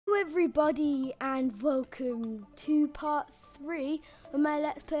everybody and welcome to part 3 of my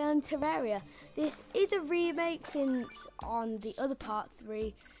Let's Play on Terraria. This is a remake since on the other part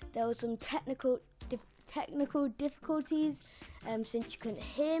 3 there was some technical difficulties since you couldn't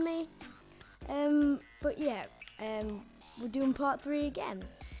hear me. But yeah, we're doing part 3 again.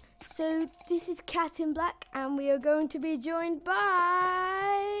 So this is Cat in Black and we are going to be joined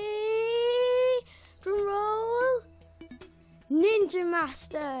by, drum roll, Ninja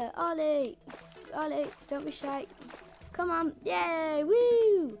Master, Ollie. Ollie, don't be shy. Come on, yay,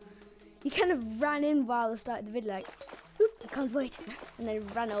 woo! You kind of ran in while I started the video, like, whoop, I can't wait, and then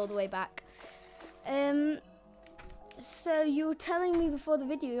ran all the way back. So you were telling me before the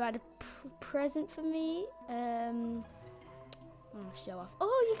video you had a present for me. Oh, show off.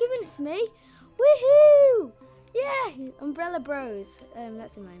 Oh, you're giving it to me? Woohoo! Yeah, Umbrella Bros.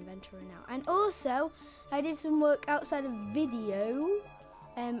 That's in my inventory now. And also, I did some work outside of video.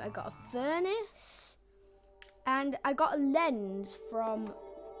 I got a furnace, and I got a lens from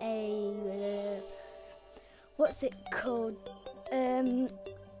a what's it called?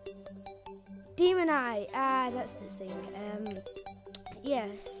 Demon Eye. Ah, that's the thing. Yeah.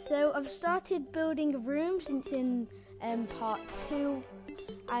 So I've started building a room since in part 2.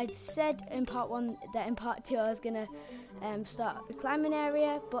 I'd said in part 1 that in part 2 I was gonna start a climbing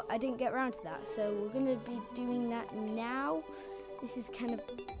area, but I didn't get around to that, so we're gonna be doing that now. This is kind of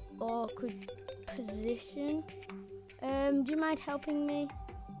awkward position. Do you mind helping me?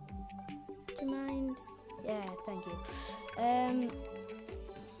 Do you mind? Yeah, thank you.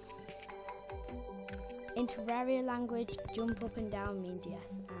 In Terraria language, jump up and down means yes,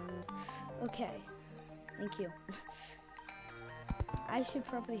 and okay, thank you. I should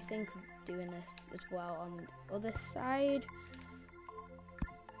probably think of doing this as well on the other side.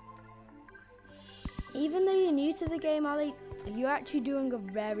 Even though you're new to the game, Ollie, you're actually doing a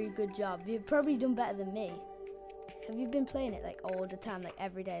very good job. You've probably done better than me. Have you been playing it like all the time, like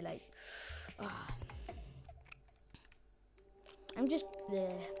every day, like, oh. I'm just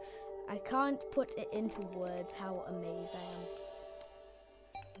there. I can't put it into words how amazed I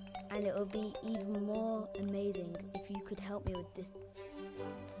am. And it will be even more amazing if you could help me with this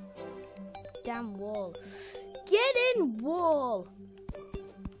damn wall. Get in, wall!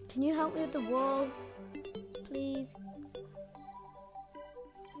 Can you help me with the wall, please?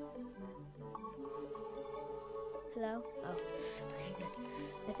 Hello? Oh, okay, good.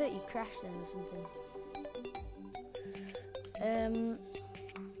 I thought you crashed them or something.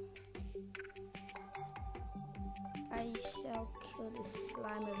 I shall kill this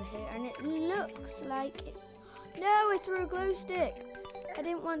slime over here, and it looks like it. No, I threw a glow stick. I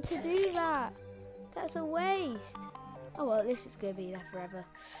didn't want to do that. That's a waste. Oh well, this is gonna be there forever,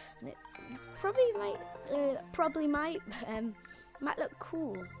 and it probably might look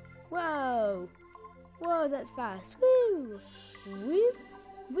cool. Whoa, whoa, that's fast. Woo, whoop,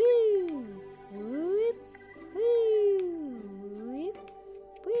 woo, whoop, woo, whoop,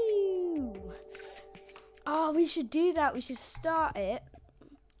 woo. Oh, we should do that. We should start it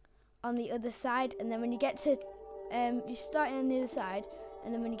on the other side, and then when you get to you start it on the other side,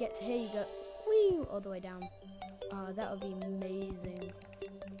 and then when you get to here you go whee all the way down. Oh, that would be amazing.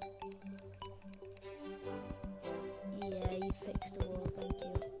 Yeah, you fixed the wall, thank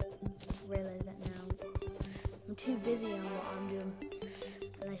you. Realize that now. I'm too busy on what I'm doing,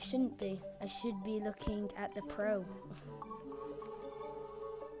 and I shouldn't be. I should be looking at the pro.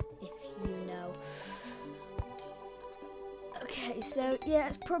 If you know. Okay, so yeah,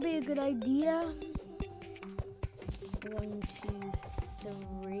 it's probably a good idea. 1, 2,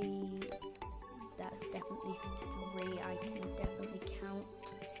 3. That's definitely 3. I can definitely count.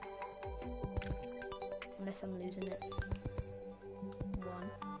 Unless I'm losing it. 1,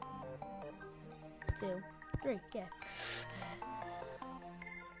 2, 3. Yeah.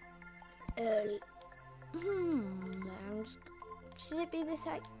 Should it be this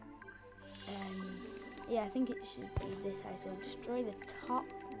height? Yeah, I think it should be this high. So destroy the top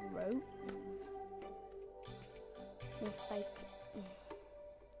rope. If I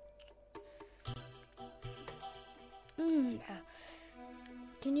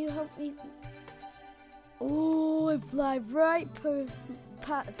can you help me? Oh, I fly right past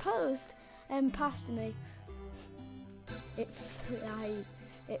me.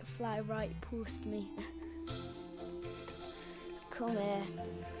 It fly right past me. Come here.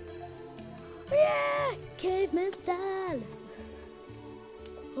 Yeah, caveman style.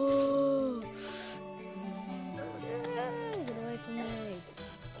 Oh. Get away from me.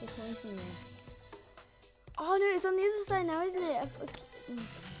 Get away from me. Oh no, it's on the other side now, isn't it? I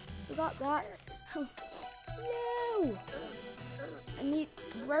forgot that. No! I need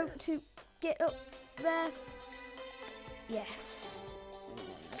rope to get up there. Yes.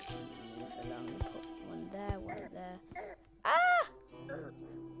 Move along, put one there. Ah!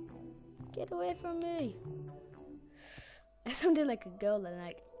 Get away from me. I sounded like a girl and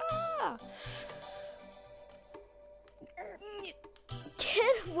like, ah!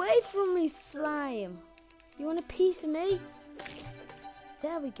 Get away from me, slime. You want a piece of me?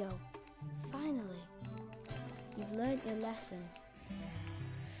 There we go. Finally. You've learned your lesson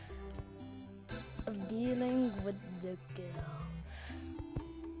of dealing with the girl.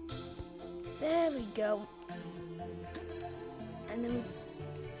 There we go. And then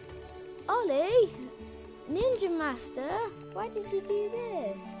Ollie, Ninja Master, why did you do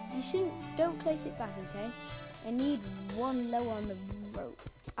this? You shouldn't, don't place it back, okay? I need one low on the rope.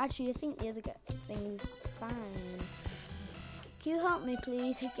 Actually, I think the other thing's fine. Can you help me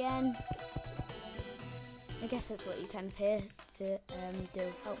please again? I guess that's what you kind of here to do,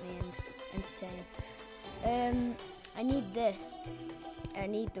 help me and entertain. I need this. I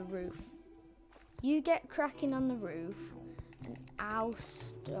need the roof. You get cracking on the roof and I'll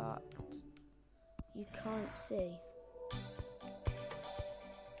start. You can't see.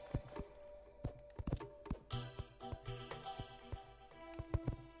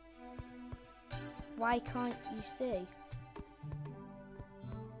 Why can't you see?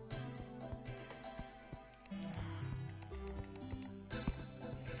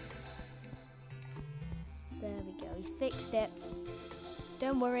 There we go, he's fixed it.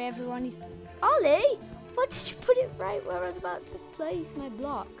 Don't worry everyone, he's... Ollie! Why did you put it right where I was about to place my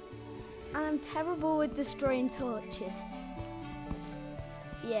block? And I'm terrible with destroying torches.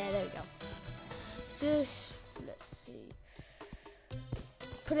 Yeah, there we go. Just, let's see.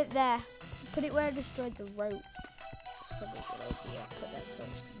 Put it there. Put it where I destroyed the rope. That's probably a good idea. Put that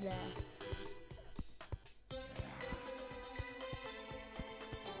torch there.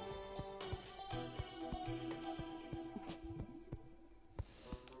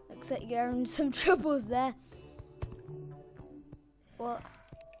 Looks like you're having some troubles there. Well,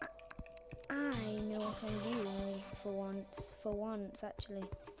 I know what I'm doing for once actually.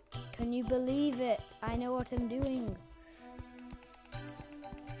 Can you believe it? I know what I'm doing.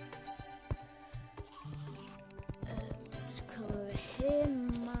 Just come over here,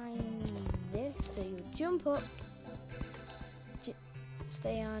 mine this, so you jump up,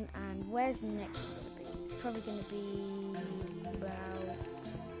 stay on, and where's the next one going to be? It's probably going to be about...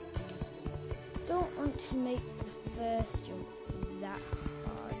 Don't want to make the first jump that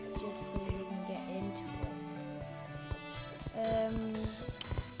hard, just so you can get into it.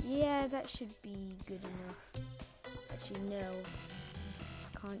 Yeah, that should be good enough. Actually, no.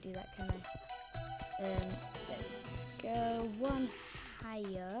 Can't do that, can I? There we go. One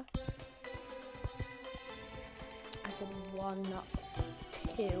higher. I said one, not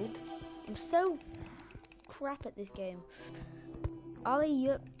two. I'm so crap at this game. Ollie,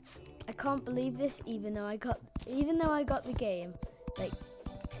 I can't believe this, even though I got the game like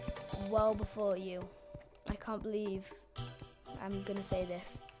well before you. I can't believe I'm gonna say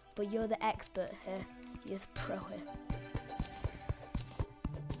this, but you're the expert here. You're the pro here.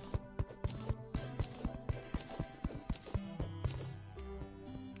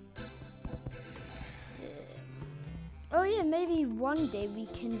 Oh yeah, maybe one day we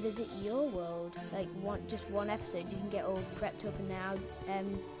can visit your world. Like just one episode, you can get all prepped up and now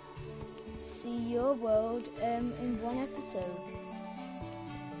see your world in one episode.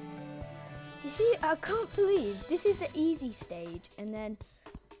 You see, I can't believe this is the easy stage, and then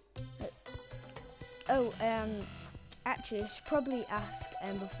actually I should probably ask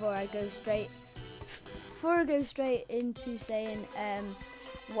before I go straight into saying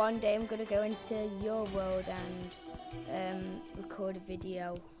one day I'm gonna go into your world and record a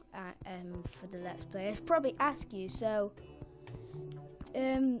video for the Let's Play. I should probably ask you, so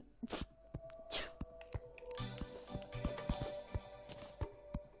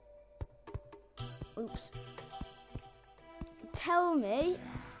oops. Tell me,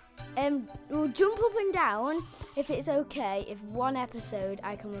 we'll jump up and down if it's okay if one episode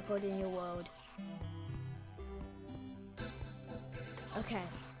I can record in your world. Okay,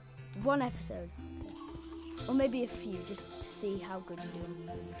 one episode. Or maybe a few, just to see how good you're doing.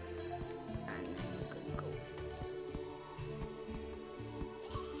 And then we're gonna go.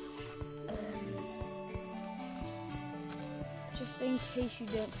 Just in case you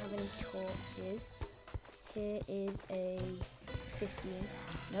don't have any torches, here is a 15.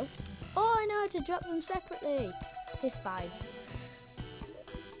 Nope. Oh, I know how to drop them separately. Here's 5.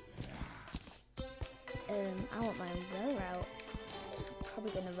 I want my umbrella out. It's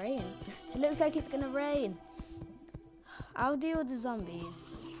probably gonna rain. It looks like it's gonna rain. I'll deal with the zombies.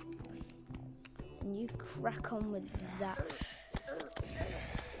 And you crack on with that.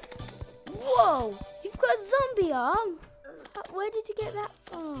 Whoa! You've got a zombie arm! Where did you get that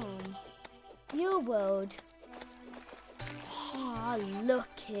from? Your world. Oh,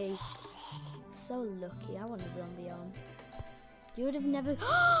 lucky. So lucky. I want a zombie arm. You would have never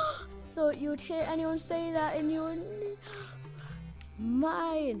thought you would hear anyone say that in your...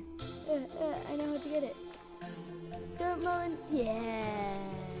 Mine! I know how to get it. Don't moan. Yeah!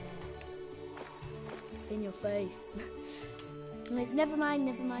 In your face. Like, never mind.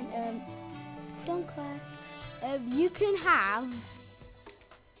 Don't cry. You can have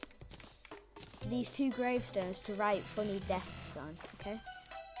these 2 gravestones to write funny deaths on, okay?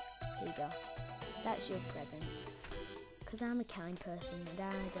 Here you go. That's your present. Because I'm a kind person and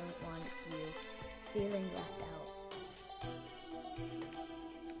I don't want you feeling left out.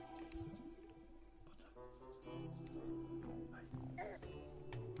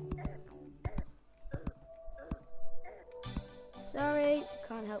 Sorry,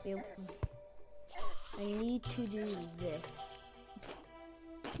 can't help you. I need to do this.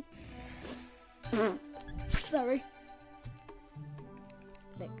 Sorry.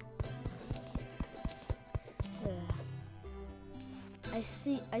 Look.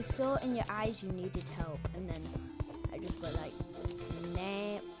 I saw in your eyes you needed help, and then I just went like,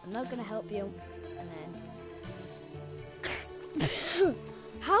 nah, I'm not gonna help you. And then,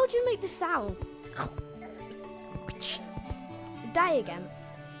 how do you make the sound? Die again.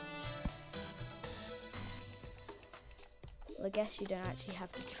 Well, I guess you don't actually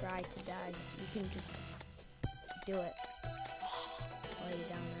have to try to die. You can just do it while you're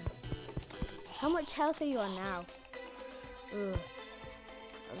down there. How much health are you on now? Ugh.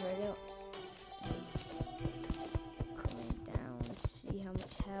 I really don't. Calm down, see how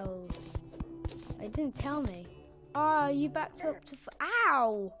much health. It didn't tell me. Oh, you backed up to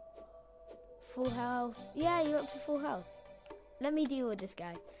ow! Full health. Yeah, you're up to full health. Let me deal with this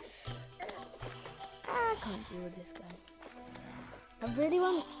guy. I can't deal with this guy. I really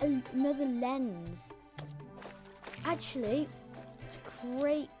want another lens. Actually, it's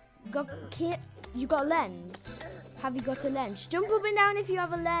great. You got a lens? Have you got a lens? Jump up and down if you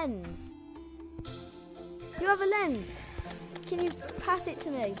have a lens. You have a lens. Can you pass it to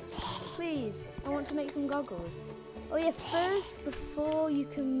me? Please. I want to make some goggles. Oh yeah, first, before you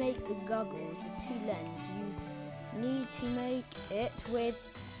can make the goggles with 2 lenses, you need to make it with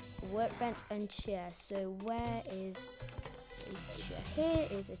a workbench and chair. So where is a chair? Here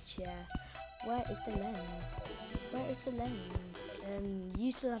is a chair. Where is the lens? Where is the lens?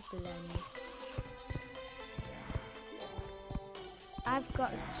 You still have the lens. I've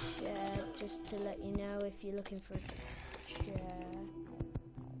got a chair, just to let you know if you're looking for a chair.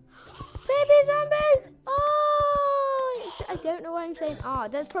 Baby zombies! Oh! I don't know why I'm saying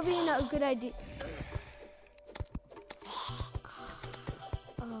that's probably not a good idea.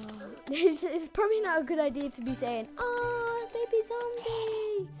 It's probably not a good idea to be saying, baby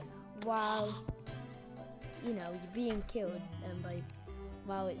zombie! While, you know, you're being killed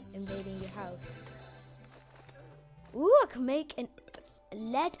while it's invading your house. Ooh, I can make a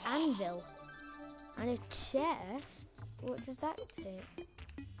lead anvil and a chest. What does that take?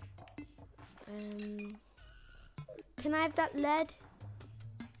 Can I have that lead?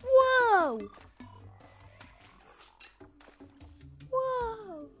 Whoa!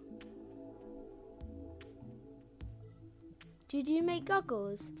 Whoa! Did you make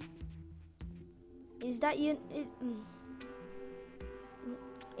goggles? Is that your...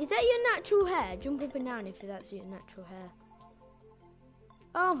 Is that your natural hair? Jump up and down if that's your natural hair.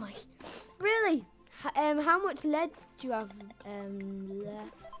 Oh my... Really? How much lead do you have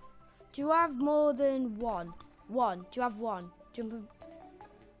left? Do you have more than one? One. Do you have one? Jump up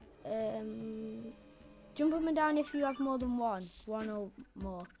and down if you have more than one. One or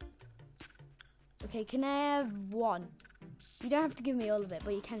more. Okay, can I have one? You don't have to give me all of it,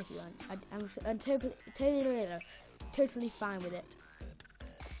 but you can if you want. I'm totally fine with it.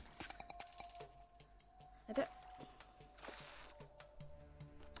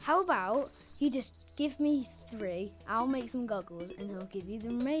 How about you just give me 3, I'll make some goggles, and I'll give you the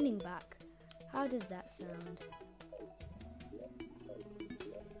remaining back. How does that sound?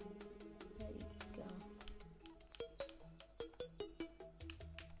 There you go.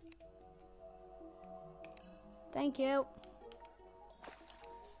 Thank you.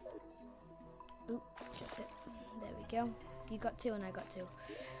 Oop, dropped it. There we go. You got 2 and I got 2.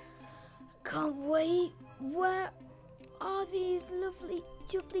 Can't wait. Where are these lovely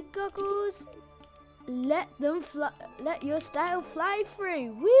jubbly goggles? Let them fly. Let your style fly free.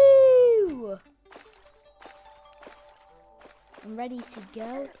 Woo! I'm ready to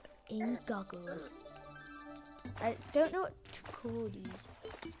go in goggles. I don't know what to call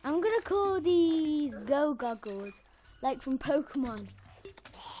these. I'm gonna call these Go Goggles, like from Pokemon.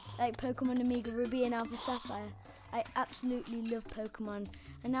 Like Pokemon Amiga Ruby and Alpha Sapphire. I absolutely love Pokemon.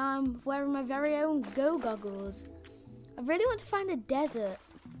 And now I'm wearing my very own Go Goggles. I really want to find a desert.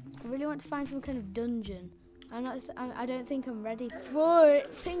 I really want to find some kind of dungeon. I don't think I'm ready for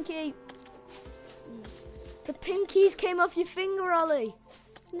it. Pinky! The pinkies came off your finger, Ollie.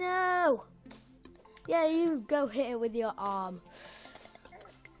 No! Yeah, you go hit it with your arm.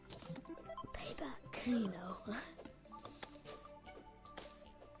 Payback, you know.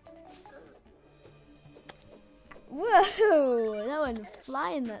 Whoa! That went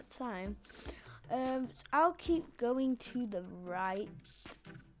flying that time. I'll keep going to the right.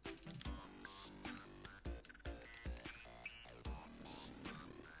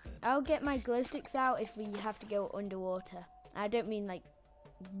 I'll get my glow sticks out if we have to go underwater. I don't mean like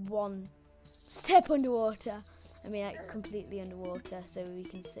one step underwater. I mean like completely underwater so we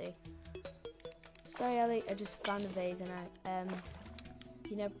can see. Sorry, Ellie, I just found a vase and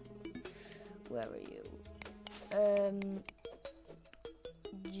you know, where are you?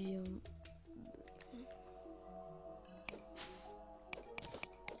 Jump.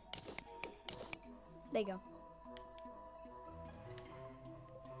 There you go.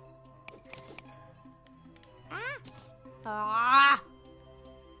 Ah!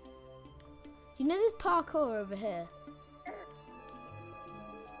 You know there's parkour over here?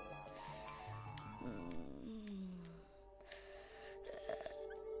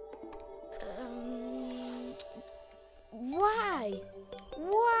 Why?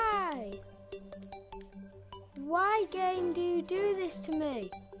 Why? Why, game, do you do this to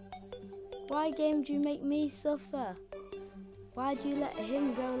me? Why, game, do you make me suffer? Why do you let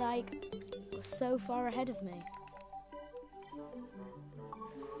him go like so far ahead of me?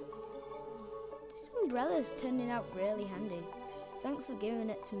 This umbrella's turning out really handy. Thanks for giving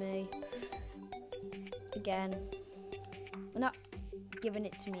it to me. Again. Well, not giving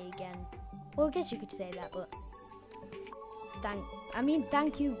it to me again. Well, I guess you could say that, but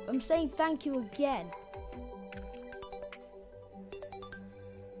thank you. I'm saying thank you again.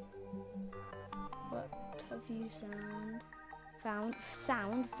 What have you found? Found.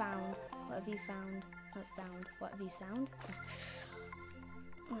 What have you found? Not sound. What have you found?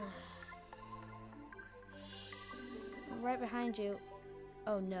 I'm right behind you.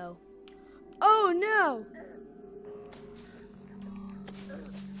 Oh no. Oh no!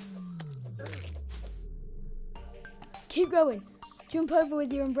 Keep going. Jump over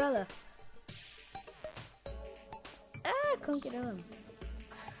with your umbrella. Ah, can't get on.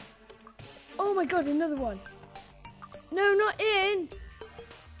 Oh my god, another one. No, not in.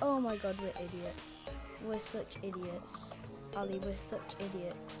 Oh my god, we're idiots. We're such idiots. Ollie, we're such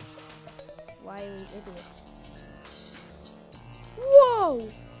idiots. Why are we idiots?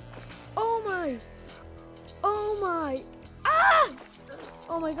 Whoa! Oh my! Oh my! Ah!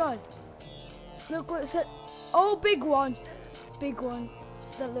 Oh my god. Look what's it. Oh, big one. Big one.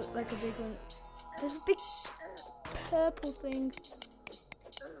 That looked like a big one. There's a big purple thing.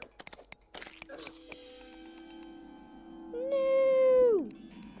 No!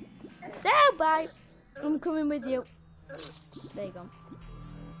 No, bye. I'm coming with you. There you go.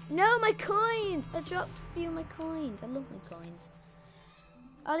 No, my coins! I dropped a few of my coins. I love my coins.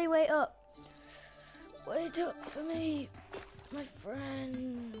 Ollie, wait up. Wait up for me, my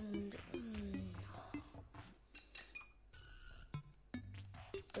friend.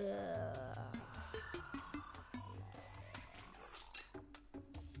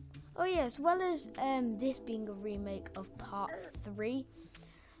 Oh yeah, as well as this being a remake of part 3,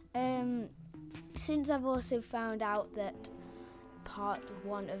 since I've also found out that part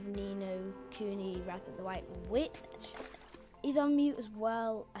 1 of Ni no Kuni Wrath of the White Witch is on mute as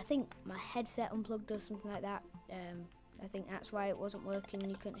well. I think my headset unplugged or something like that. I think that's why it wasn't working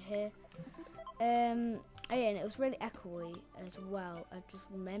and you couldn't hear. Oh yeah, and it was really echoey as well. I just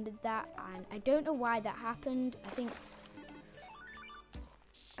remembered that, and I don't know why that happened.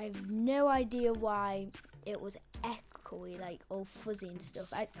 I have no idea why it was echoey, like all fuzzy and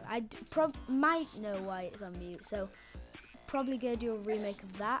stuff. I might know why it's on mute, so probably gonna do a remake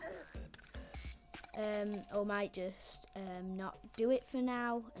of that. Or might just not do it for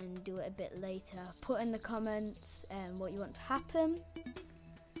now and do it a bit later. Put in the comments what you want to happen.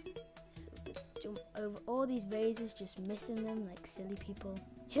 Jump over all these vases, just missing them like silly people.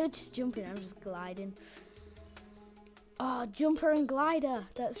 You're just jumping, I'm just gliding. Oh, Jumper and Glider,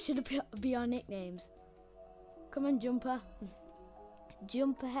 that should be our nicknames. Come on, Jumper.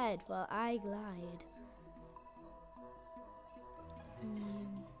 Jump ahead while I glide.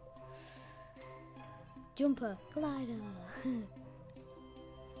 Jumper, glider. And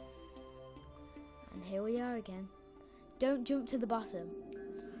here we are again. Don't jump to the bottom.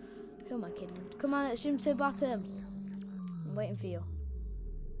 Who am I kidding? Come on, let's jump to the bottom. I'm waiting for you.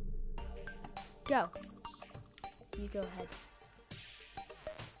 Go. You go ahead.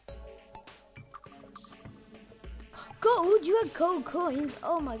 Gold? You had gold coins?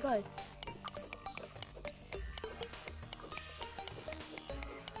 Oh my god.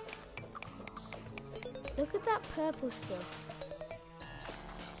 Look at that purple stuff.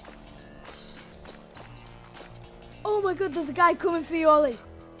 Oh my god, there's a guy coming for you, Ollie.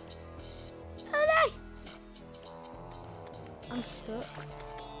 Ollie! I'm stuck.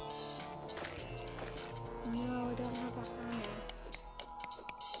 No, I don't have a hammer.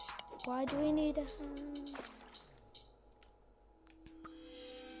 Why do we need a hammer?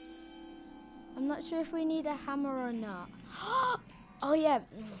 I'm not sure if we need a hammer or not. Oh yeah.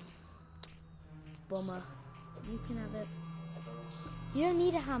 Bummer. You can have it. You don't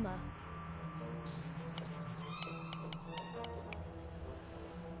need a hammer.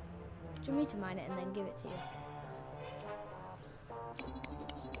 Do you want me to mine it and then give it to you?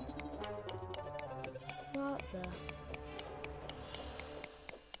 What the?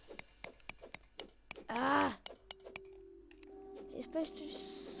 Ah! It's supposed to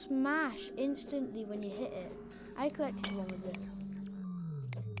smash instantly when you hit it. I collected one with it.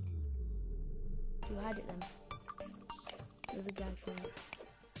 You had it then. There's a guy coming.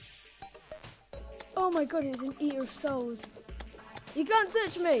 Oh my god, it's an eater of souls. You can't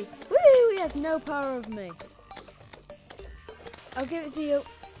touch me! Woo! He has no power over me. I'll give it to you.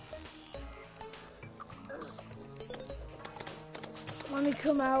 When we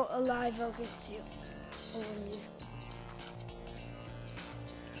come out alive, I'll give it to you. Oh,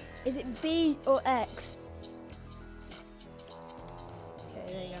 is it B or X?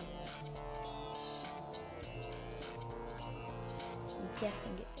 Okay, there you go. I'm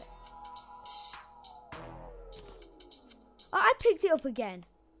guessing it's X. Oh, I picked it up again.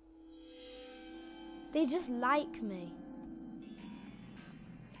 They just like me.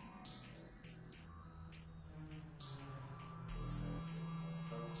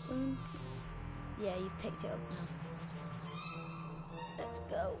 Yeah, you picked it up now. Let's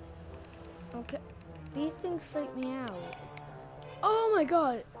go. Okay. These things freak me out. Oh my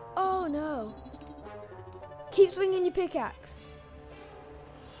god. Oh no. Keep swinging your pickaxe.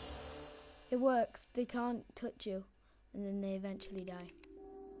 It works. They can't touch you. And then they eventually die.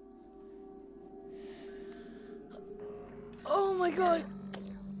 Oh my god.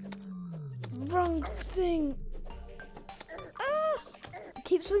 Wrong thing. Ah!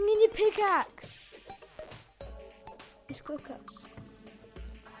 Keep swinging your pickaxe. It's quicker.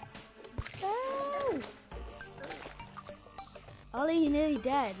 Oh! Ollie, you're nearly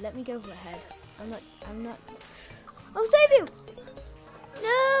dead. Let me go for the head. I'm not. I'll save you!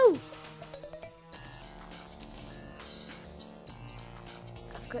 No!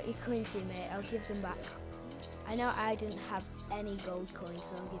 I've got your coins for you, mate. I'll give them back. I know I didn't have any gold coins,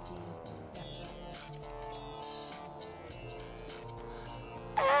 so I'll give you that.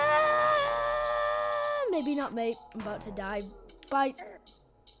 Maybe not, mate. I'm about to die by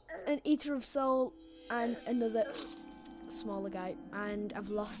an eater of soul and another smaller guy, and I've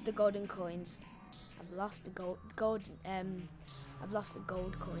lost the golden coins. I've lost the I've lost the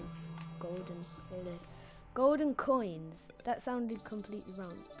gold coin. Golden coins. That sounded completely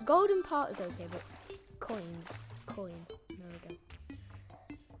wrong. The golden part is okay, but coin. There we go.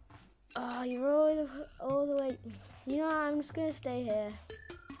 Oh, you're all the way. You know, I'm just gonna stay here.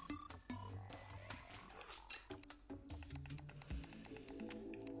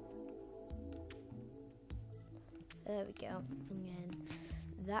 There we go. And then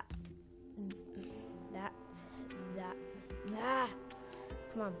that. Ah!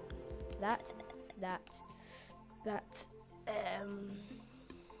 Come on. That.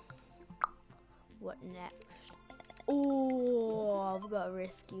 What next? Oh, I've got a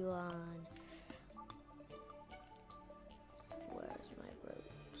risky one. Where's my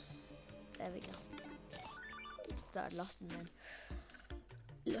ropes? There we go. Thought I'd lost them then.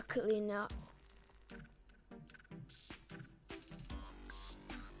 Luckily not.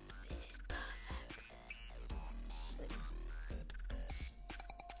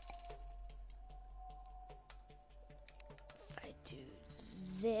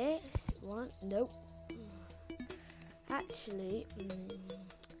 This one, nope. Actually,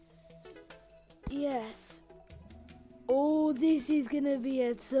 yes. Oh, this is gonna be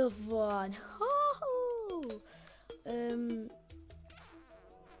a tough one. Oh,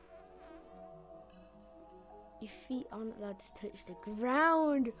 your feet aren't allowed allowed to touch the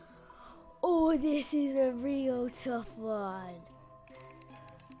ground. Oh, this is a real tough one.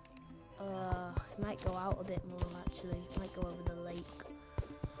 It might go out a bit more actually. It might go over the lake.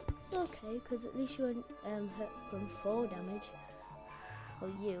 It's okay, because at least you won't hurt from fall damage. Or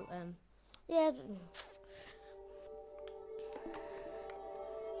you, yeah.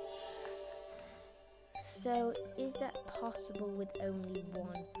 So, is that possible with only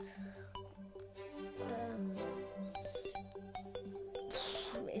one?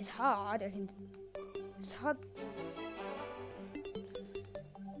 It's hard. It's hard.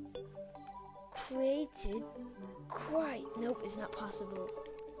 Created quite. Nope, it's not possible.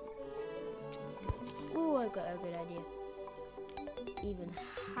 Ooh, I've got a good idea. Even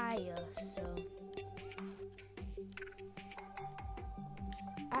higher, so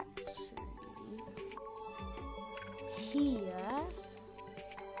actually here.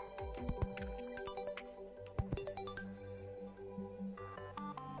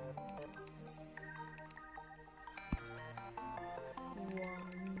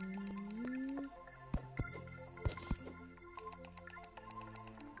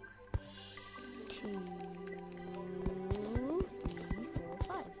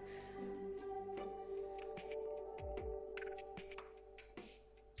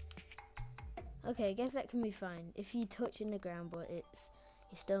 Okay, I guess that can be fine. If you touch in the ground, but you're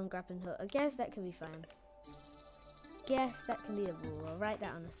still in grappling hook, I guess that can be fine. Guess that can be a rule. I'll write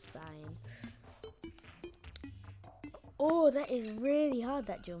that on a sign. Oh, that is really hard,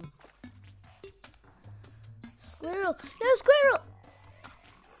 that jump. Squirrel! No, squirrel!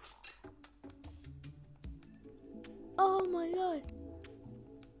 Oh my god.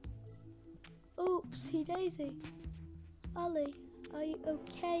 Oopsie daisy. Ollie, are you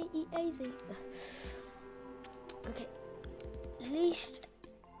okay? Eat easy. Okay. At least.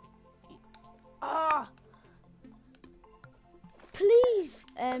 Please,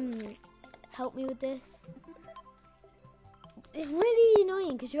 help me with this. It's really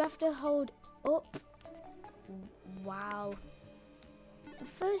annoying because you have to hold up. Wow. The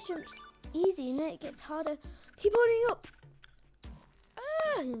first jump's easy and then it gets harder. Keep holding up.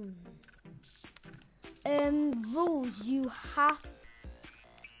 Rules, you have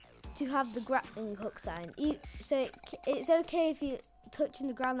to have the grappling hook sign. So it's okay if you're touching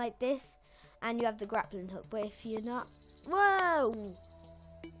the ground like this and you have the grappling hook, but if you're not, whoa!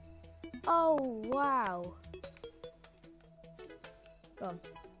 Oh wow! Go on.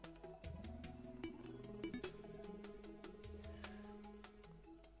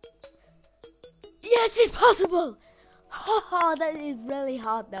 Yes, it's possible! Oh, that is really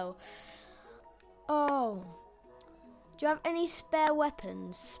hard though. Oh. Do you have any spare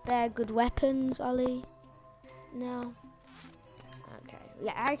weapons? Spare good weapons, Ollie? No? Okay.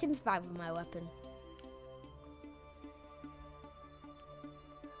 Yeah, I can survive with my weapon.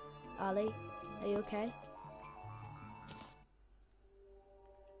 Ollie, are you okay?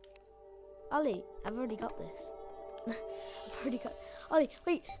 Ollie, I've already got this. I've already got... Ollie,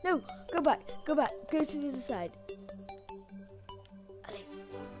 wait, no, go back, go to the other side.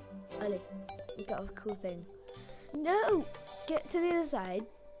 Ollie, you got a cool thing. No, get to the other side.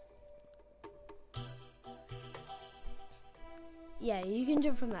 Yeah, you can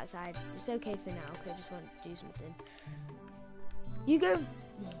jump from that side. It's okay for now, okay, I just want to do something. You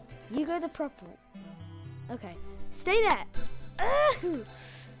go the proper. Okay, stay there.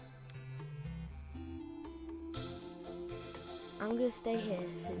 I'm gonna stay here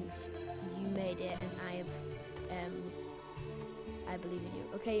since you made it and I believe in you.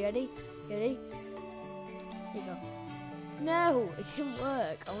 Okay, you ready? You ready? Here you go. No, it didn't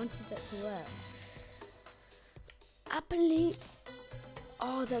work. I wanted that to work. I believe.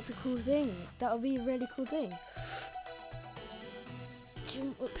 Oh, that's a cool thing. That would be a really cool thing.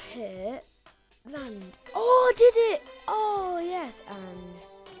 Jump up here. Land. Oh, I did it! Oh, yes.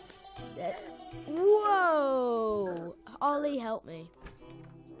 And dead. Whoa! Ollie, help me.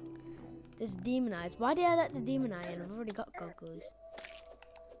 There's demon eyes. Why did I let the demon eye in? I've already got goggles.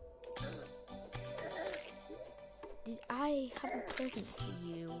 Did I have a present for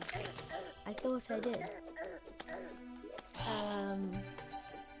you? I thought I did.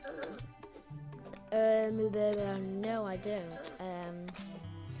 No, I don't.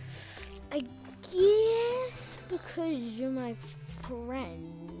 I guess because you're my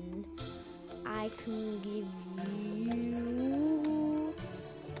friend, I can give you.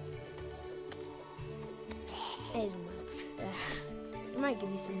 I might give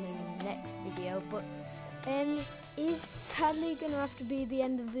you something in the next video, but this is sadly gonna have to be the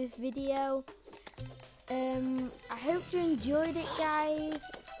end of this video. I hope you enjoyed it, guys.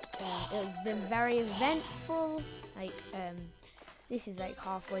 It's been very eventful. I Like this is like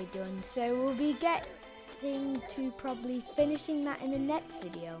halfway done, so we'll be getting to probably finishing that in the next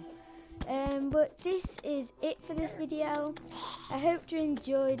video. But this is it for this video. I hope you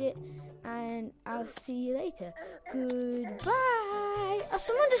enjoyed it, and I'll see you later. Goodbye. Oh,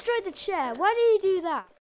 someone destroyed the chair. Why do you do that?